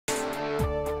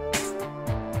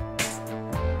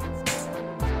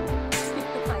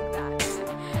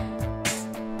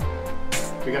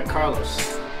We got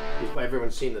Carlos.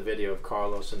 Everyone's seen the video of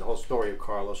Carlos and the whole story of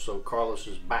Carlos, so Carlos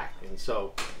is back. And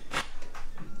so,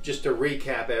 just to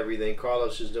recap everything,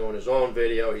 Carlos is doing his own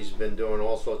video. He's been doing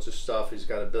all sorts of stuff. He's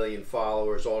got 1 billion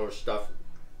followers, all this stuff.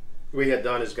 We had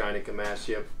done his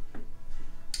gynecomastia.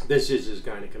 This is his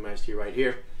gynecomastia right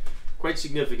here. Quite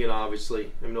significant,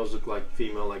 obviously. I mean, those look like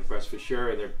female, like breasts for sure,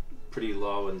 and they're pretty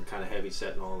low and kind of heavy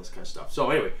set and all this kind of stuff. So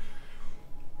anyway,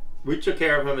 we took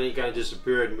care of him and he kind of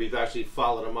disappeared, and we've actually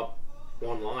followed him up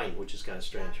online, which is kind of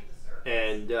strange.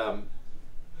 And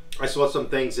I saw some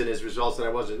things in his results that I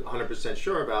wasn't 100%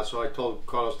 sure about, so I told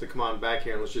Carlos to come on back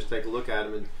here and let's just take a look at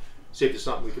him and see if there's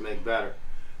something we can make better.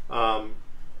 And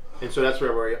so that's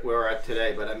where we're at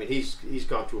today. But I mean, he's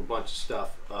gone through a bunch of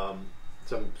stuff,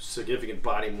 some significant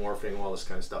body morphing, all this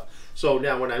kind of stuff. So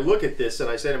now when I look at this and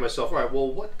I say to myself, all right,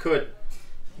 well, what could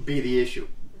be the issue?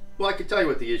 Well, I can tell you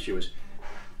what the issue is.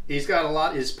 He's got a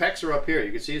lot, his pecs are up here.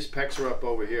 You can see his pecs are up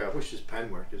over here. I wish his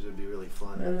pen worked because it would be really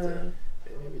fun.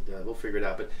 Maybe it does. We'll figure it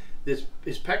out. But his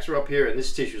pecs are up here and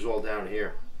this tissue is all down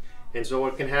here. And so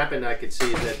what can happen, I could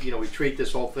see, is that, you know, we treat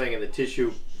this whole thing and the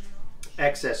tissue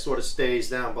excess sort of stays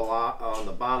down below, on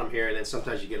the bottom here, and then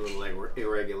sometimes you get a little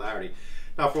irregularity.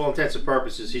 Now, for all intents and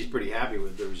purposes, he's pretty happy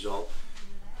with the result.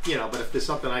 You know, but if there's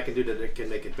something I can do that can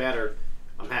make it better,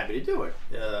 I'm happy to do it,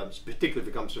 particularly if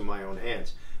it comes from my own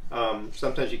hands.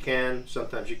 Sometimes you can,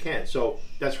 sometimes you can't. So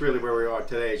that's really where we are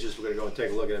today. It's just we're going to go and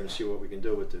take a look at him and see what we can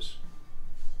do with this.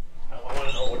 I want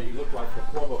to know what he looked like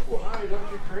before. Hi,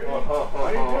 Dr. Caridi. How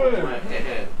you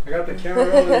doing? I got the camera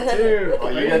rolling too. Oh,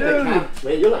 you got the camera?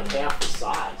 Man, you're like half the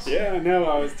size. Yeah, I know.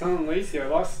 I was telling Lacey I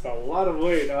lost a lot of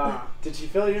weight. Did she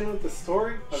fill you in with the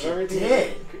story of everything?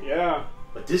 Did. Yeah.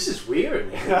 But this is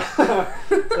weird, man.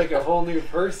 It's like a whole new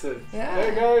person. Yeah.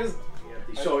 Hey, guys.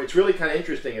 So it's really kind of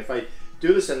interesting. If I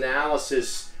do this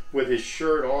analysis with his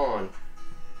shirt on,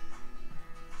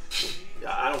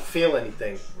 I don't feel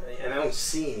anything, and I don't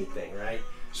see anything, right?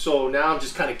 So now I'm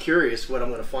just kind of curious what I'm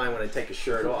going to find when I take a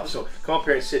shirt off. So come up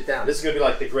here and sit down. This is going to be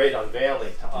like the great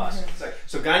unveiling to us.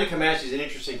 So gynecomastia is an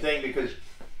interesting thing because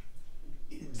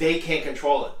they can't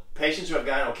control it. Patients who have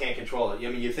gyno can't control it.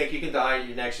 I mean, you think you can diet,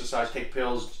 you can exercise, take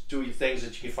pills, do things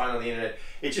that you can find on the internet.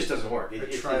 It just doesn't work.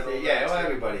 Yeah, well,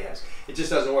 everybody has. It just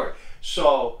doesn't work.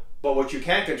 So, but what you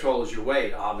can control is your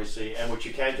weight, obviously, and what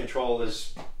you can control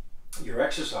is your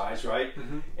exercise, right?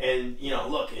 And you know,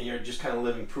 look, and you're just kind of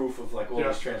living proof of like all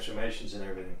these transformations and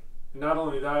everything. Not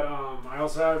only that, I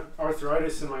also have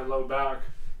arthritis in my low back.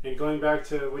 And going back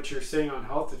to what you're saying on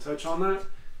health, to touch on that,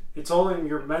 it's all in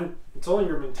your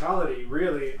mentality,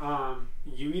 really.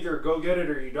 You either go get it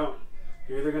or you don't.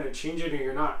 You're either going to change it or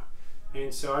you're not.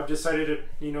 And so I've decided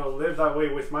to, you know, live that way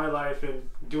with my life and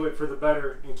do it for the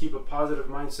better and keep a positive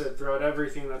mindset throughout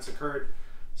everything that's occurred.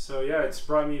 So yeah, it's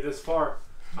brought me this far.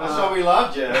 That's why we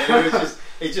loved you.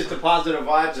 It's just the positive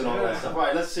vibes and all that stuff. All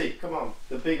right, let's see. Come on,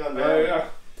 the big unveiling.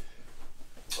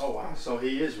 Oh wow, so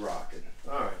he is rocking.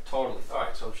 All right, totally. All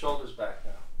right, so shoulders back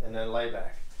now, and then lay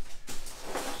back.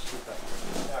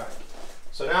 All right.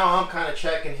 So now I'm kind of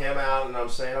checking him out, and I'm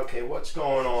saying, okay, what's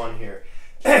going on here?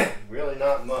 Really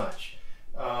not much.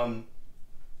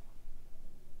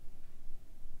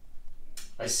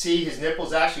 I see his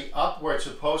nipples actually up where it's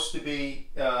supposed to be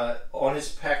on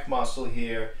his pec muscle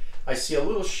here. I see a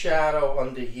little shadow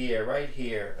under here, right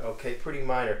here. Okay, pretty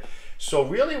minor. So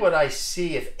really what I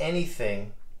see, if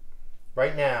anything,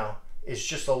 right now, is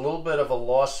just a little bit of a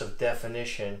loss of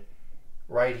definition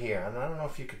right here. And I don't know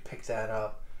if you could pick that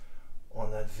up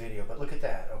on that video, but look at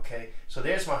that, okay? So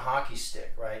there's my hockey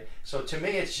stick, right? So to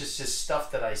me, it's just this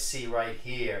stuff that I see right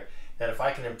here, that if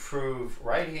I can improve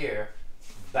right here,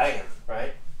 bam,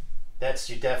 right? That's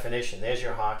your definition. There's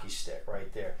your hockey stick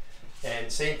right there. And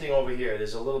same thing over here.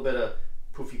 There's a little bit of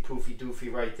poofy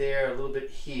doofy right there, a little bit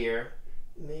here,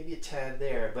 maybe a tad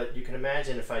there. But you can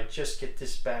imagine if I just get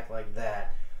this back like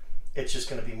that, it's just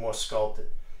going to be more sculpted.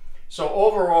 So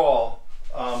overall,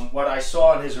 what I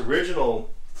saw in his original,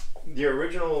 I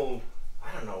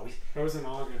don't know. That was in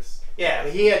August. Yeah, I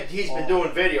mean, he's been doing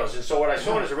videos, and so what I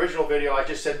saw in his original video, I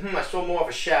just said, I saw more of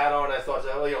a shadow, and I thought,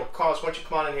 well, you know, Carlos, why don't you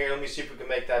come on in here, let me see if we can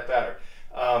make that better.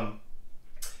 And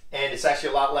it's actually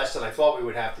a lot less than I thought we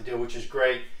would have to do, which is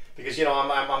great, because, you know, I'm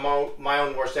my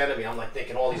own worst enemy. I'm like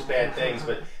thinking all these bad things,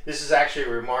 but this is actually a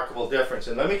remarkable difference.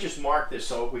 And let me just mark this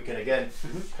so we can, again,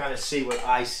 kind of see what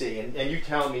I see, and you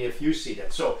tell me if you see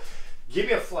that. So give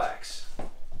me a flex.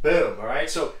 Boom, all right?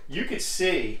 So you could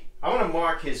see, I want to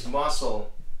mark his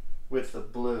muscle with the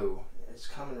blue. It's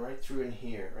coming right through in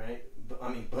here, right? I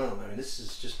mean, boom. I mean, this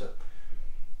is just a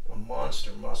monster.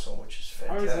 monster muscle, which is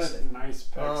I always fantastic. had nice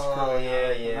pecs. Oh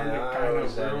yeah, yeah. I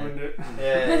always ruined it.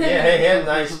 Yeah, yeah, he had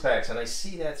nice pecs, and I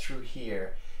see that through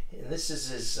here. And this is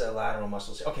his lateral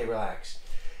muscles. Okay, relax.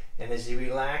 And as he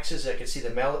relaxes, I can see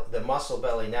the muscle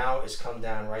belly now is come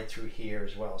down right through here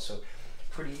as well. So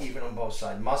pretty even on both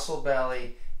sides. Muscle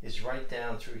belly is right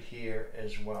down through here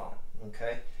as well.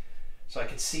 Okay, so I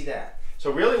can see that. So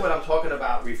really, what I'm talking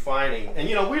about refining, and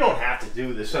you know, we don't have to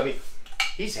do this. I mean,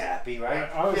 he's happy, right?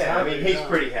 Yeah, I mean, he's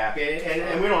pretty happy,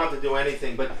 and we don't have to do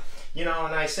anything. But you know,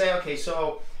 and I say, okay,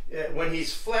 so when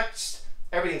he's flexed,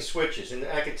 everything switches, and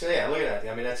I can tell you, look at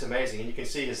that. I mean, that's amazing, and you can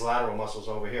see his lateral muscles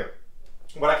over here.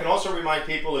 What I can also remind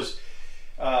people is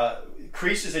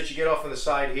creases that you get off on the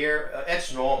side here.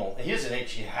 That's normal. And he doesn't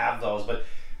actually have those, but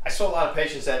I saw a lot of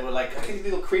patients that were like, I get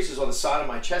little creases on the side of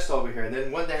my chest over here, and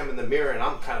then one day I'm in the mirror and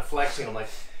I'm kind of flexing. I'm like,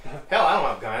 hell, I don't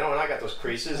have gyno, and I got those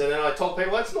creases. And then I told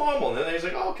people that's normal, and then they're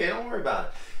like, oh, okay, don't worry about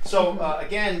it. So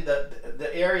again, the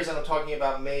areas that I'm talking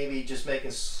about, maybe just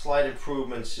making slight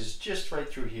improvements, is just right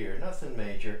through here. Nothing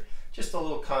major. Just a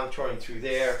little contouring through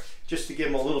there, just to give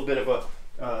him a little bit of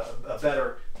a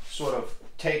better sort of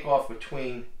takeoff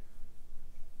between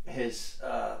his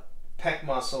pec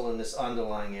muscle and this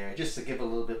underlying area, just to give a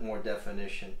little bit more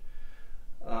definition.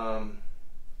 And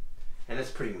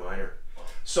it's pretty minor.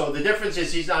 So the difference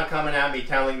is he's not coming at me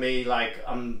telling me like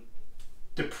I'm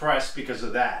depressed because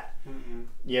of that.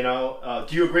 You know,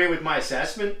 do you agree with my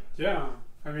assessment? Yeah.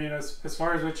 I mean, as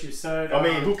far as what you said, I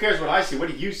mean, who cares what I see? What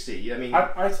do you see? I mean,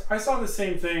 I saw the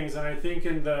same things, and I think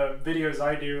in the videos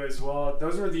I do as well,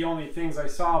 those were the only things I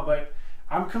saw. But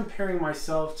I'm comparing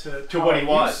myself to what he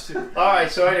was. All right.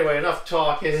 So anyway, enough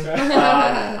talking.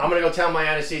 I'm gonna go tell my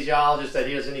anesthesiologist that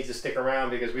he doesn't need to stick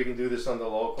around because we can do this on the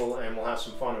local, and we'll have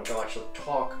some fun. And we'll actually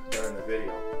talk during the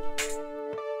video.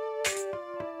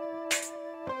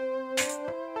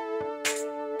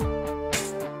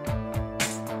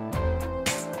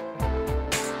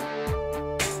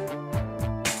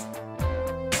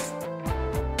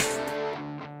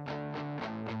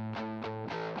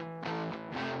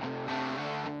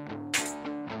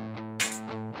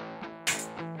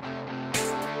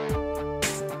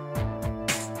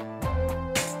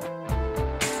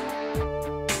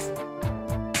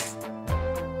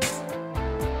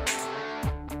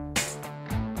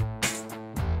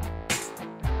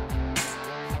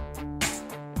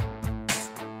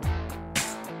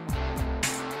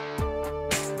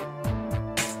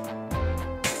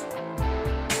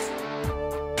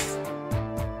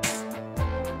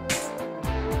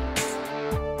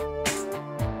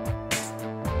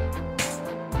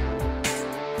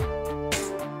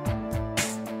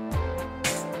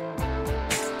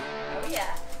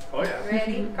 Oh yeah.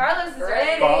 Ready? Carlos is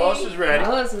ready. Carlos is ready.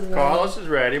 Carlos is ready. Carlos is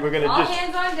ready. We're gonna all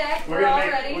hands on deck. We're all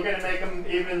ready. We're gonna make him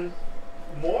even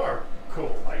more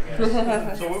cool, I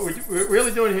guess. So what we're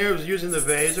really doing here is using the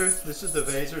Vaser. This is the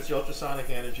Vaser. It's the ultrasonic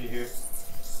energy here.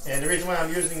 And the reason why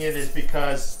I'm using it is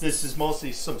because this is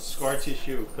mostly some scar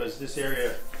tissue, because this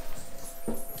area,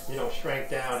 you know, shrank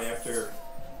down after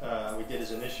we did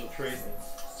his initial treatment.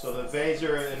 So the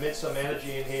Vaser emits some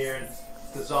energy in here and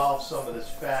dissolve some of this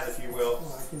fat, if you will.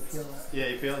 Oh, I can feel that. Yeah,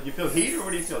 you feel heat, or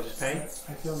what do you feel? Just pain?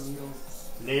 I feel needles.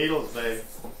 Needles, babe.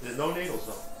 There's no needles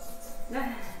though.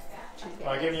 Okay.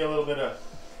 I'll give you a little bit of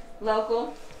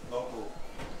local.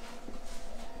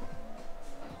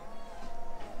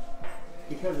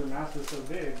 Because the mask was so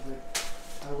big, but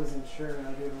I wasn't sure, and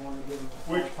I didn't want to give him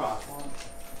a which part?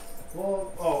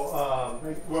 Well,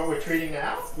 what we're treating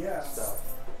now? Yeah. Stuff.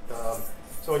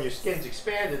 So when your skin's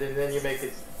expanded and then you make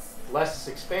it less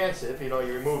expansive, you know,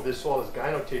 you remove all this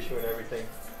gyno tissue and everything,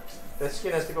 that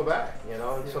skin has to go back, you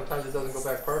know, and sometimes it doesn't go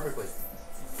back perfectly.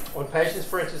 On patients,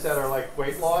 for instance, that are like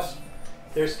weight loss,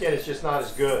 their skin is just not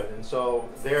as good, and so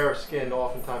their skin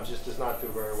oftentimes just does not do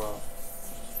very well.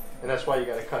 And that's why you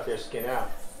got to cut their skin out.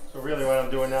 So really what I'm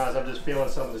doing now is I'm just peeling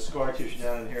some of the scar tissue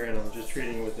down in here, and I'm just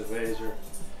treating it with the Vaser,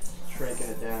 shrinking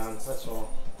it down, that's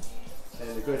all.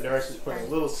 And the good nurse is putting a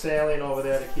little saline over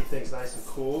there to keep things nice and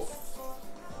cool,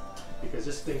 because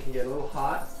this thing can get a little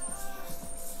hot,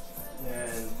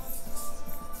 and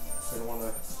we don't want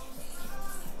to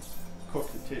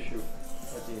cook the tissue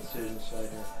at the incision site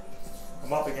here.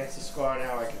 I'm up against the scar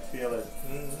now, I can feel it.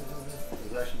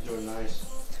 It's actually doing nice.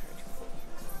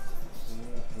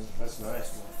 That's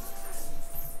nice,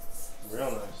 man.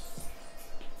 Real nice.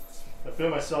 I feel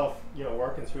myself, you know,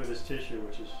 working through this tissue,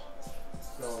 which is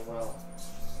going well.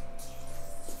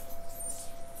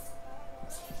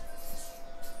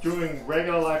 Doing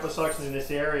regular liposuction in this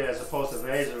area as opposed to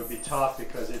Vaser would be tough,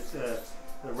 because it's the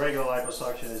regular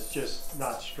liposuction is just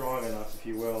not strong enough, if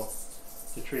you will.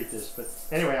 to treat this. But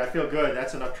anyway, I feel good.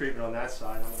 That's enough treatment on that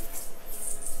side.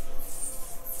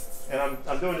 And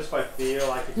I'm doing this by feel.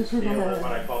 I can just feel it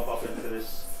when I bump up into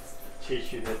this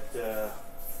tissue that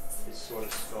is sort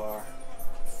of scar.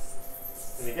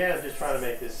 And again, I'm just trying to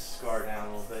make this scar down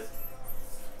a little bit.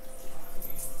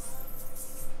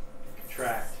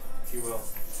 Contract, if you will.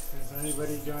 Is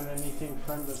anybody doing anything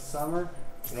fun this summer?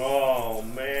 Oh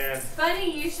man.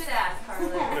 Funny you should ask,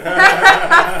 Carlos.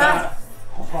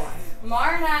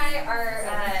 Mar and I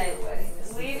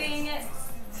are leaving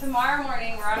tomorrow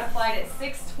morning. We're on a flight at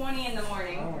 6:20 in the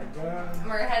morning. Oh my god.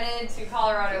 We're headed to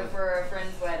Colorado for a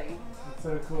friend's wedding. That's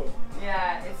so cool.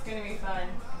 Yeah, it's gonna be fun.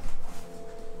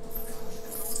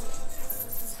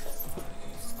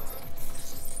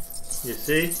 You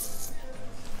see?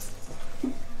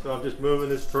 So I'm just moving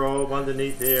this probe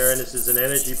underneath here, and this is an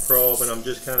energy probe, and I'm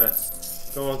just kind of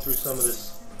going through some of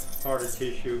this harder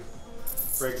tissue,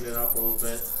 breaking it up a little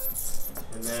bit.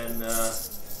 And then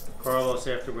Carlos,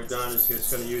 after we're done, is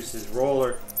just going to use his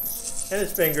roller and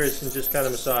his fingers and just kind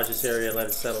of massage this area and let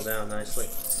it settle down nicely.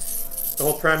 The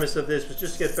whole premise of this was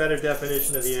just to get better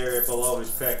definition of the area below his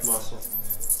pec muscle.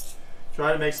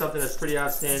 Try to make something that's pretty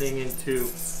outstanding into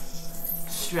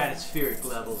stratospheric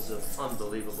levels of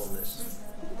unbelievableness.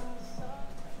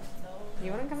 You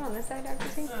want to come on this side, Dr.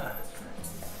 T?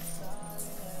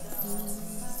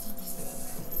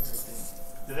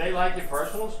 Do they like your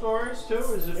personal stories too?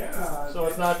 Is it? Yeah. So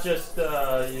it's not just your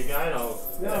gyno.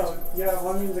 No, yeah, well,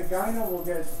 I mean, the gyno will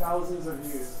get thousands of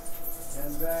views.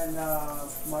 And then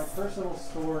my personal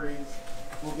stories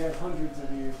will get hundreds of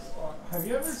views. Have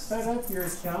you ever set up your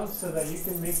account so that you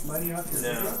can make money off your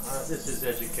No, videos? this is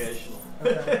educational.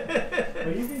 Okay.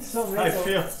 But you can still make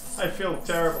I feel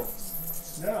terrible.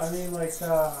 No, I mean, like,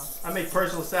 I make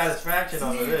personal satisfaction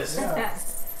out of this. yeah.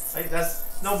 That's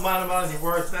no amount of money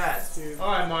worth that. Dude.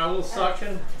 All right, my little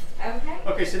suction. Okay.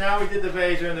 Okay, so now we did the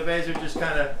vaser, and the vaser just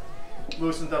kind of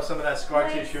loosened up some of that scar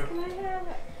tissue. Can I have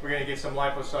it? We're gonna get some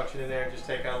liposuction in there and just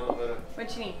take out a little bit of.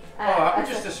 What you need?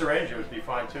 Just a syringe would be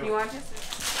fine too. You want this?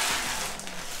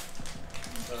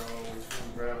 So we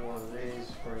can grab one of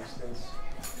these, for instance.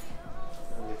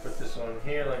 And we put this on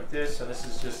here like this, and this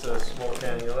is just a small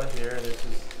cannula here, and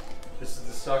this is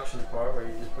the suction part where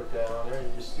you just put that on there, and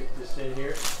you just stick this in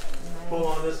here, pull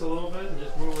on this a little bit, and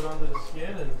just move it under the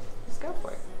skin, and Just go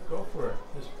for it. go for it.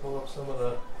 Just pull up some of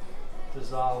the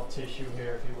dissolved tissue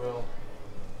here, if you will.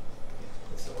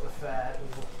 Get some of the fat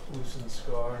and loosen the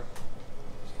scar.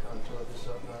 Just contour this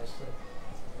up nicely.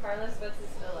 Carlos, what's this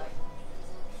feel like?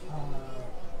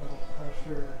 Little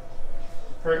pressure,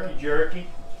 Herky jerky.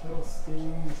 little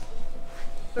stings.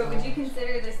 But would you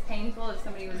consider this painful if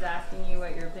somebody was asking you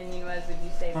what your opinion was? Would you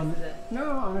say this is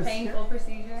No, I'm a painful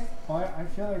procedure? Well, I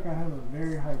feel like I have a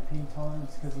very high pain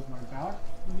tolerance because of my back.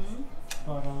 Mm-hmm.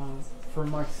 But for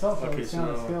myself, I would say on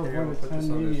a scale of 1 to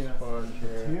 10, maybe a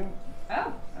 2.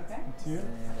 Oh, okay. 2.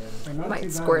 So not too Might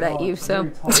bad squirt at at all. you, so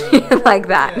Very tolerable. like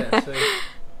that. Yeah, so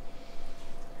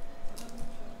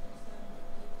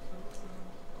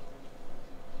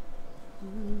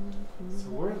So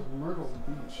where's Myrtle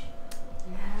Beach?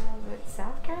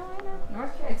 South Carolina?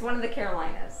 North Carolina? It's one of the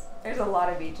Carolinas. There's a lot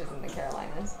of beaches in the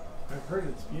Carolinas. I've heard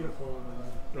it's beautiful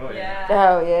over there. Oh yeah.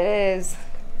 Oh, it is.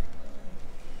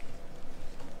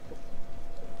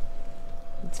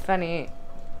 It's funny.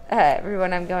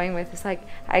 Everyone I'm going with is like,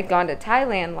 I'd gone to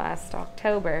Thailand last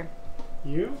October.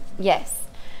 You? Yes.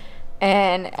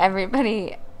 And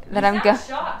everybody that I'm going. going.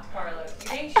 Shocked, Carlos. You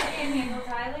think she can handle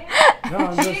Thailand? No,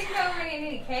 I'm She just. didn't go in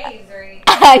any caves or anything.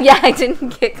 Yeah, I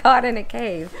didn't get caught in a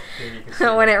cave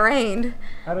when it rained.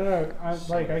 I don't know. I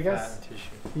guess Fat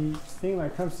tissue. the thing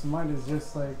that comes to mind is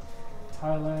just like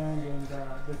Thailand and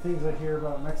the things I hear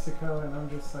about Mexico, and I'm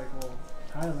just like, well,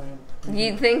 Thailand.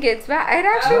 You'd think it's bad. It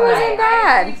actually Oh, wasn't I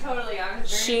bad. agree totally. I was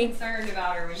very She- concerned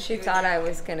about her when She was thought I young.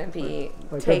 was gonna be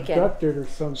Like taken. abducted or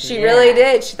something. She Yeah. really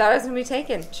did. She thought I was gonna be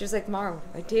taken. She was like, "Mom,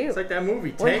 I do. It's like that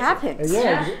movie. What Taken. happened?" Yeah,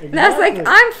 Yeah. exactly. And I was like,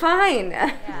 "I'm fine,"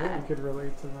 Yeah, you could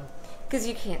relate to that. because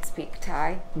you can't speak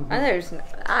Thai. Mhm.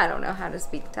 I don't know how to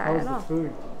speak How Thai was at the all.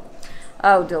 food?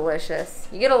 Oh, delicious!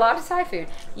 You get a lot of Thai food.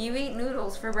 You eat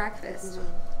noodles for breakfast.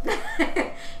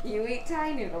 You eat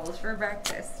Thai noodles for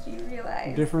breakfast. You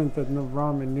realize? Different than the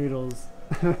ramen noodles.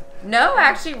 No,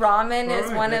 actually, ramen is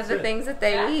Alright, one of that's the it. things that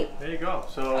they Yeah. eat. There you go.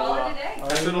 So All in a day.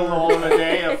 that's a little all in a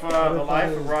day of the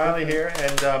life of Riley here,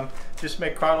 and just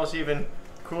make Carlos even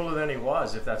cooler than he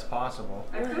was, if that's possible.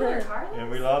 A cooler, Carlos.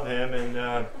 And we love him, and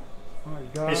Oh my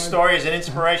God. his story is an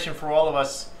inspiration for all of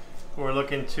us who are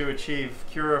looking to achieve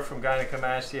cure from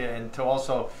gynecomastia, and to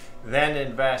also then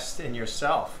invest in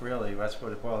yourself. Really, that's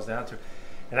what it boils down to,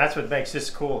 and that's what makes this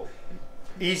cool.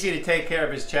 easy to take care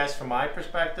of his chest from my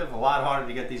perspective. A lot harder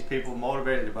to get these people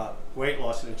motivated about weight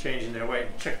loss and changing their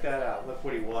weight. Check that out. Look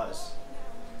what he was.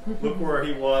 Look where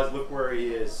he was. Look where he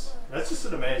is. That's just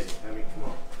an amazing. I mean,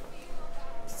 come on.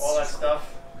 All that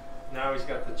stuff. Now he's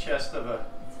got the chest of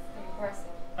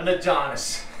an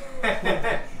Adonis.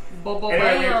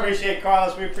 Anyway, we appreciate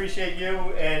Carlos. We appreciate you.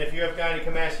 And if you have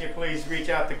gynecomastia, please reach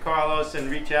out to Carlos and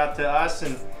reach out to us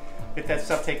and get that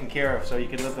stuff taken care of so you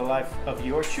can live the life of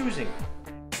your choosing.